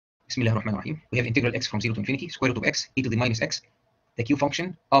Bismillah ar-Rahman ar-Rahim. We have integral x from 0 to infinity, square root of x, e to the minus x, the q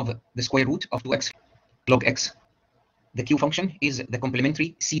function of the square root of 2x log x. The q function is the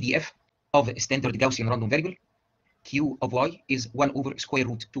complementary CDF of a standard Gaussian random variable. Q of y is 1 over square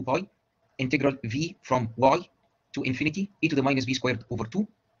root 2 pi, integral v from y to infinity, e to the minus v squared over 2.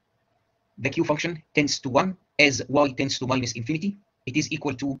 The q function tends to 1 as y tends to minus infinity. It is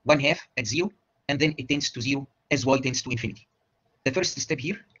equal to 1/2 at 0, and then it tends to 0 as y tends to infinity. The first step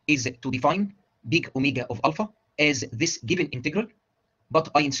here is to define big omega of alpha as this given integral, but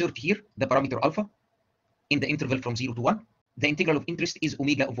I insert here the parameter alpha in the interval from 0 to 1. The integral of interest is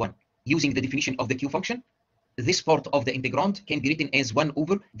omega of 1. Using the definition of the q function, this part of the integrand can be written as 1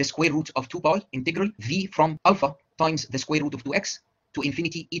 over the square root of 2 pi integral v from alpha times the square root of 2x to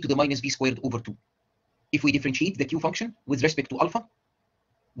infinity e to the minus v squared over 2. If we differentiate the q function with respect to alpha,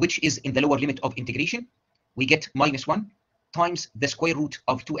 which is in the lower limit of integration, we get minus 1 times the square root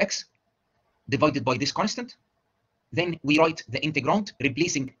of 2x divided by this constant. Then we write the integrand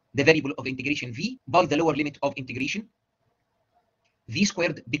replacing the variable of integration v by the lower limit of integration. V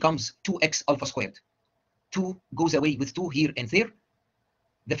squared becomes 2x alpha squared. 2 goes away with 2 here and there.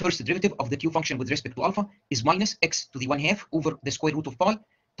 The first derivative of the q function with respect to alpha is minus x to the 1/2 over the square root of pi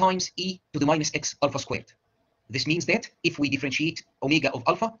times e to the minus x alpha squared. This means that if we differentiate omega of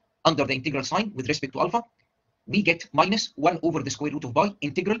alpha under the integral sign with respect to alpha, we get minus 1 over the square root of pi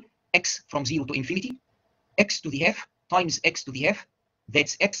integral x from 0 to infinity, x to the half times x to the half,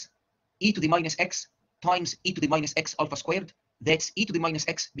 that's x, e to the minus x times e to the minus x alpha squared, that's e to the minus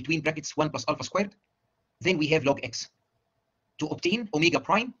x between brackets 1 plus alpha squared. Then we have log x. To obtain omega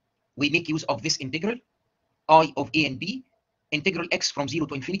prime, we make use of this integral, I of a and b, integral x from 0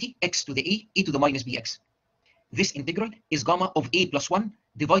 to infinity, x to the a, e to the minus bx. This integral is gamma of a plus 1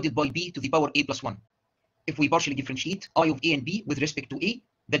 divided by b to the power a plus 1. If we partially differentiate I of a and b with respect to a,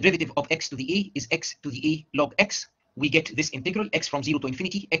 the derivative of x to the a is x to the a log x. We get this integral x from 0 to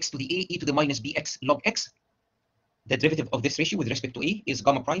infinity, x to the a, e to the minus bx log x. The derivative of this ratio with respect to a is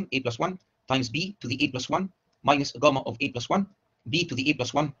gamma prime a plus 1 times b to the a plus 1 minus gamma of a plus 1, b to the a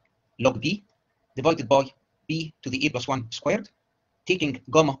plus 1 log b, divided by b to the a plus 1 squared, taking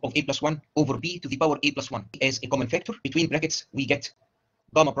gamma of a plus 1 over b to the power a plus 1 as a common factor. Between brackets, we get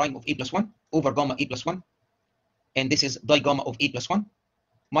gamma prime of a plus 1 over gamma a plus 1, and this is di gamma of a plus 1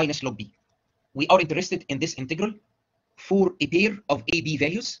 minus log b. We are interested in this integral for a pair of a, b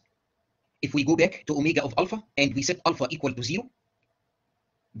values. If we go back to omega of alpha and we set alpha equal to 0,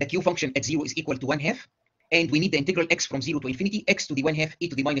 the q function at 0 is equal to 1/2, and we need the integral x from 0 to infinity, x to the 1/2 e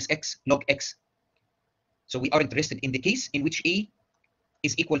to the minus x log x. So we are interested in the case in which a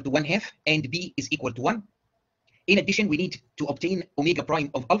is equal to 1/2 and b is equal to 1. In addition, we need to obtain omega prime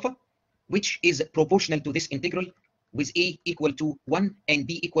of alpha, which is proportional to this integral, with a equal to 1 and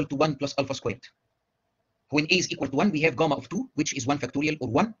b equal to 1 plus alpha squared. When a is equal to 1, we have gamma of 2, which is 1 factorial or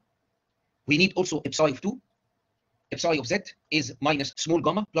 1. We need also psi of 2. Psi of z is minus small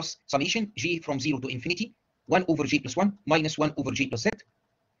gamma plus summation g from 0 to infinity, 1 over g plus 1 minus 1 over g plus z.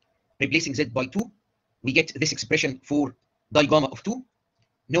 Replacing z by 2, we get this expression for di gamma of 2.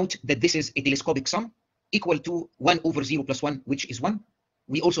 Note that this is a telescopic sum equal to 1 over 0 plus 1, which is 1.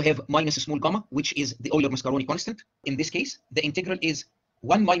 We also have minus small gamma, which is the Euler-Mascheroni constant. In this case, the integral is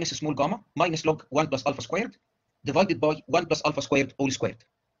 1 minus small gamma minus log 1 plus alpha squared divided by 1 plus alpha squared all squared.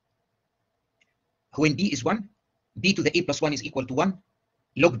 When b is 1, b to the a plus 1 is equal to 1,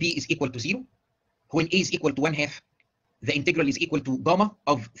 log b is equal to 0. When a is equal to 1/2, the integral is equal to gamma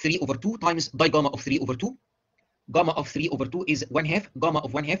of 3 over 2 times di gamma of 3 over 2. Gamma of 3 over 2 is 1/2, gamma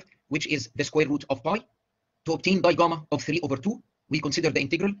of 1/2, which is the square root of pi. To obtain di gamma of 3 over 2, we consider the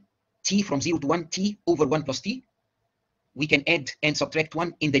integral t from 0 to 1, t over 1 plus t. We can add and subtract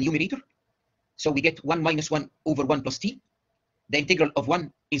 1 in the numerator. So we get 1 minus 1 over 1 plus t. The integral of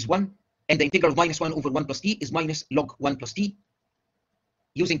 1 is 1, and the integral of minus 1 over 1 plus t is minus log 1 plus t.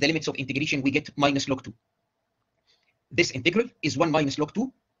 Using the limits of integration, we get minus log 2. This integral is 1 minus log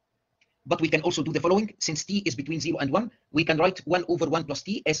 2, but we can also do the following. Since t is between 0 and 1, we can write 1 over 1 plus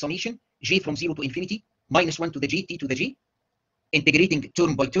t as summation j from 0 to infinity minus 1 to the j, t to the j. Integrating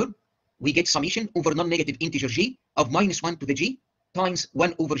term by term, we get summation over non-negative integer j of minus 1 to the j times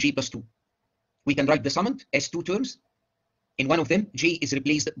 1 over j plus 2. We can write the summand as two terms. In one of them, j is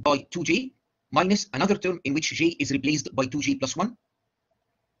replaced by 2j minus another term in which j is replaced by 2j plus 1.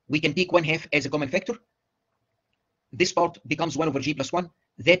 We can take 1/2 as a common factor. This part becomes 1 over j plus 1.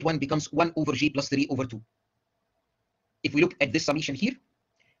 That one becomes 1 over j plus 3 over 2. If we look at this summation here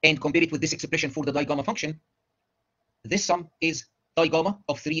and compare it with this expression for the di gamma function, this sum is di gamma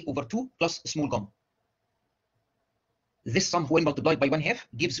of 3 over 2 plus small gamma. This sum when multiplied by 1/2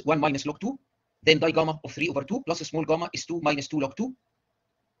 gives 1 minus log 2. Then di gamma of 3 over 2 plus a small gamma is 2 minus 2 log 2.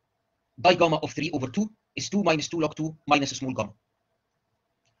 Di gamma of 3 over 2 is 2 minus 2 log 2 minus a small gamma.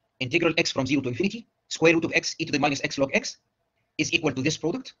 Integral x from 0 to infinity, square root of x e to the minus x log x is equal to this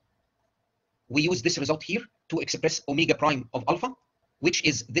product. We use this result here to express omega prime of alpha, which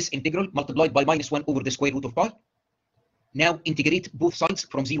is this integral multiplied by minus 1 over the square root of pi. Now integrate both sides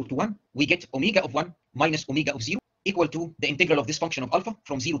from 0 to 1. We get omega of 1 minus omega of 0 equal to the integral of this function of alpha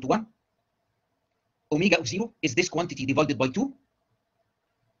from 0 to 1. Omega of 0 is this quantity divided by 2.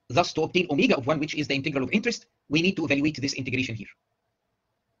 Thus, to obtain omega of 1, which is the integral of interest, we need to evaluate this integration here.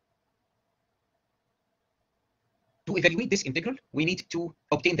 To evaluate this integral, we need to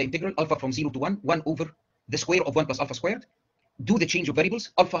obtain the integral alpha from 0 to 1, 1 over the square of 1 plus alpha squared. Do the change of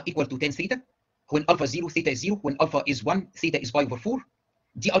variables, alpha equal to tan theta. When alpha is 0, theta is 0. When alpha is 1, theta is pi over 4.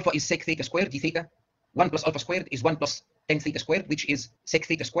 D alpha is sec theta squared, d theta. 1 plus alpha squared is 1 plus tan theta squared, which is sec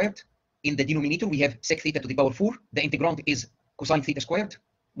theta squared. In the denominator, we have sec theta to the power 4. The integrand is cosine theta squared,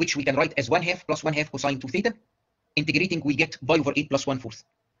 which we can write as 1/2 plus 1/2 cosine 2 theta. Integrating, we get pi over 8 plus 1/4.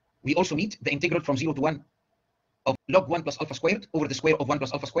 We also need the integral from 0 to 1 of log 1 plus alpha squared over the square of 1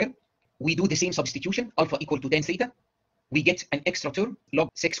 plus alpha squared. We do the same substitution, alpha equal to tan theta. We get an extra term, log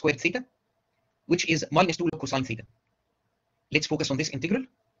sec squared theta, which is minus 2 log cosine theta. Let's focus on this integral.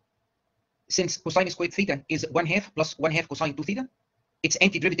 Since cosine squared theta is 1/2 plus 1/2 cosine 2 theta, its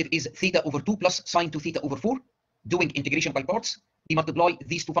antiderivative is theta over 2 plus sine 2 theta over 4. Doing integration by parts, we multiply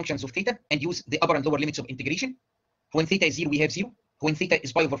these two functions of theta and use the upper and lower limits of integration. When theta is 0, we have 0. When theta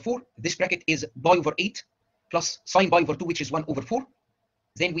is pi over 4, this bracket is pi over 8 plus sine pi over 2, which is 1 over 4.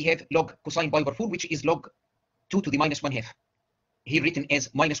 Then we have log cosine pi over 4, which is log 2 to the minus 1/2. Here written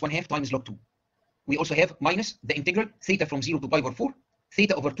as minus 1/2 times log 2. We also have minus the integral theta from 0 to pi over 4,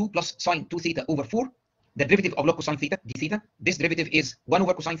 theta over 2 plus sine 2 theta over 4. The derivative of log cosine theta, d theta. This derivative is 1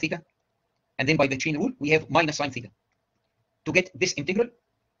 over cosine theta. And then by the chain rule, we have minus sine theta. To get this integral,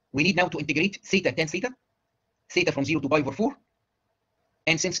 we need now to integrate theta tan theta, theta from 0 to pi over 4.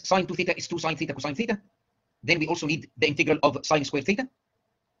 And since sine 2 theta is 2 sine theta cosine theta, then we also need the integral of sine squared theta,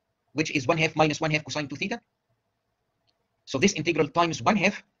 which is 1/2 minus 1/2 cosine 2 theta. So this integral times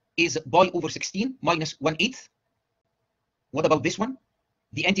 1/2 is pi over 16 minus 1/8. What about this one?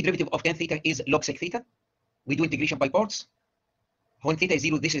 The antiderivative of tan theta is log sec theta. We do integration by parts. When theta is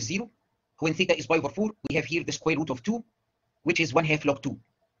 0, this is 0. When theta is pi over 4, we have here the square root of 2, which is 1/2 log 2.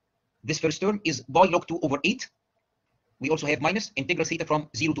 This first term is pi log 2 over 8. We also have minus integral theta from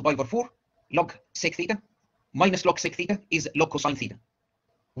 0 to pi over 4, log sec theta, minus log sec theta is log cosine theta.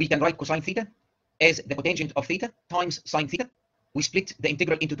 We can write cosine theta as the cotangent of theta times sine theta. We split the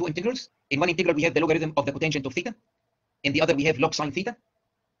integral into two integrals. In one integral, we have the logarithm of the cotangent of theta. In the other, we have log sine theta.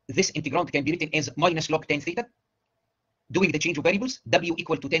 This integrand can be written as minus log tan theta. Doing the change of variables, w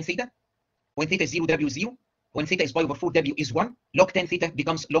equal to tan theta. When theta is 0, w is 0. When theta is pi over 4, w is 1. Log tan theta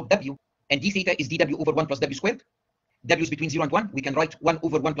becomes log w. And d theta is dw over 1 plus w squared. W is between 0 and 1. We can write 1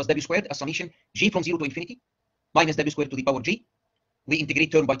 over 1 plus w squared as summation j from 0 to infinity minus w squared to the power j. We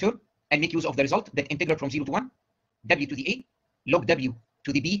integrate term by term and make use of the result that integral from 0 to 1, w to the a, log w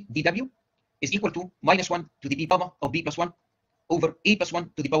to the b dw is equal to minus 1 to the b gamma of b plus 1 over a plus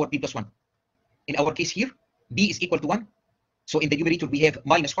 1 to the power b plus 1. In our case here, b is equal to 1. So in the numerator, we have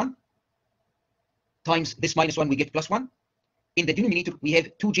minus 1 times this minus 1, we get plus 1. In the denominator, we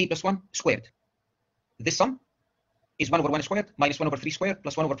have 2j plus 1 squared. This sum is 1 over 1 squared minus 1 over 3 squared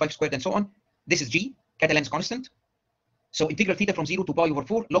plus 1 over 5 squared and so on. This is g, Catalan's constant. So integral theta from 0 to pi over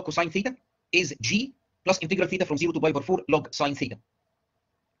 4 log cosine theta is g plus integral theta from 0 to pi over 4 log sine theta.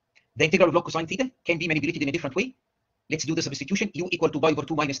 The integral of log cosine theta can be manipulated in a different way. Let's do the substitution. U equal to pi over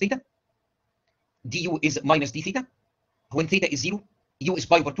 2 minus theta. Du is minus d theta. When theta is 0, u is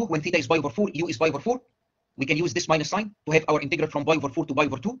pi over 2. When theta is pi over 4, u is pi over 4. We can use this minus sign to have our integral from pi over 4 to pi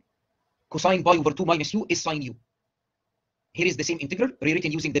over 2. Cosine pi over 2 minus u is sine u. Here is the same integral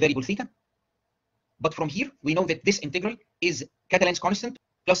rewritten using the variable theta. But from here, we know that this integral is Catalan's constant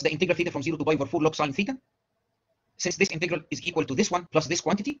plus the integral theta from 0 to pi over 4 log sine theta. Since this integral is equal to this one plus this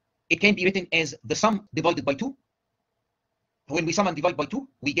quantity, it can be written as the sum divided by 2. When we sum and divide by 2,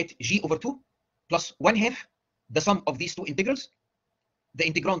 we get g over 2 plus 1/2 the sum of these two integrals. The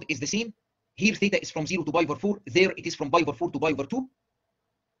integrand is the same. Here theta is from 0 to pi over 4. There it is from pi over 4 to pi over 2.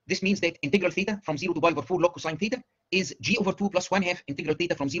 This means that integral theta from 0 to pi over 4 log cosine theta is g over 2 plus 1/2 integral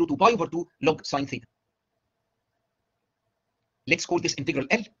theta from 0 to pi over 2 log sine theta. Let's call this integral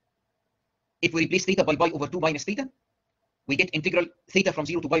L. If we replace theta by pi over 2 minus theta, we get integral theta from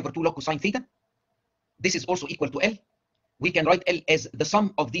 0 to pi over 2 log cosine theta. This is also equal to L. We can write L as the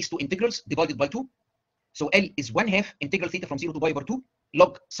sum of these two integrals divided by 2. So L is 1/2 integral theta from 0 to pi over 2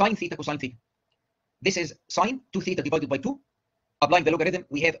 log sine theta cosine theta. This is sine 2 theta divided by 2. Applying the logarithm,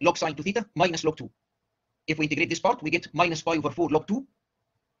 we have log sine 2 theta minus log 2. If we integrate this part, we get minus pi over 4 log 2.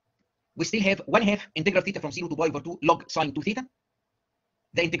 We still have 1/2 integral theta from 0 to pi over 2 log sine 2 theta.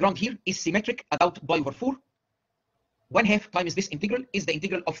 The integrand here is symmetric about pi over 4. 1/2 times this integral is the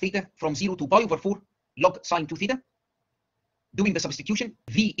integral of theta from 0 to pi over 4 log sine 2 theta. Doing the substitution,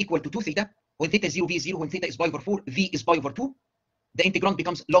 v equal to 2 theta. When theta is 0, v is 0. When theta is pi over 4, v is pi over 2. The integrand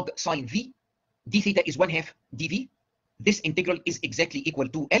becomes log sine v. D theta is 1/2 dv. This integral is exactly equal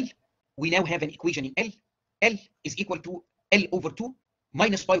to L. We now have an equation in L. L is equal to L over 2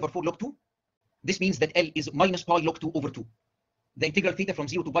 minus pi over 4 log 2. This means that L is minus pi log 2 over 2. The integral theta from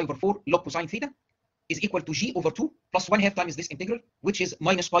 0 to pi over 4 log cosine theta is equal to g over 2 plus 1/2 times this integral, which is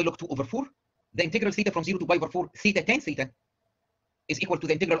minus pi log 2 over 4. The integral theta from 0 to pi over 4 theta tan theta is equal to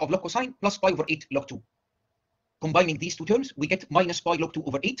the integral of log cosine plus pi over 8 log 2. Combining these two terms, we get minus pi log 2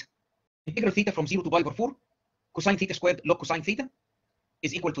 over 8. Integral theta from 0 to pi over 4 cosine theta squared log cosine theta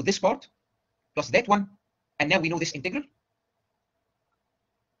is equal to this part plus that one. And now we know this integral.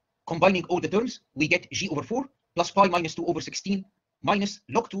 Combining all the terms, we get g over 4 plus pi minus 2 over 16 minus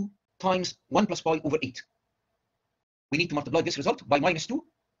log 2 times 1 plus pi over 8. We need to multiply this result by minus 2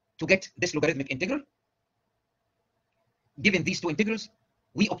 to get this logarithmic integral. Given these two integrals,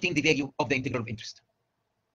 we obtain the value of the integral of interest.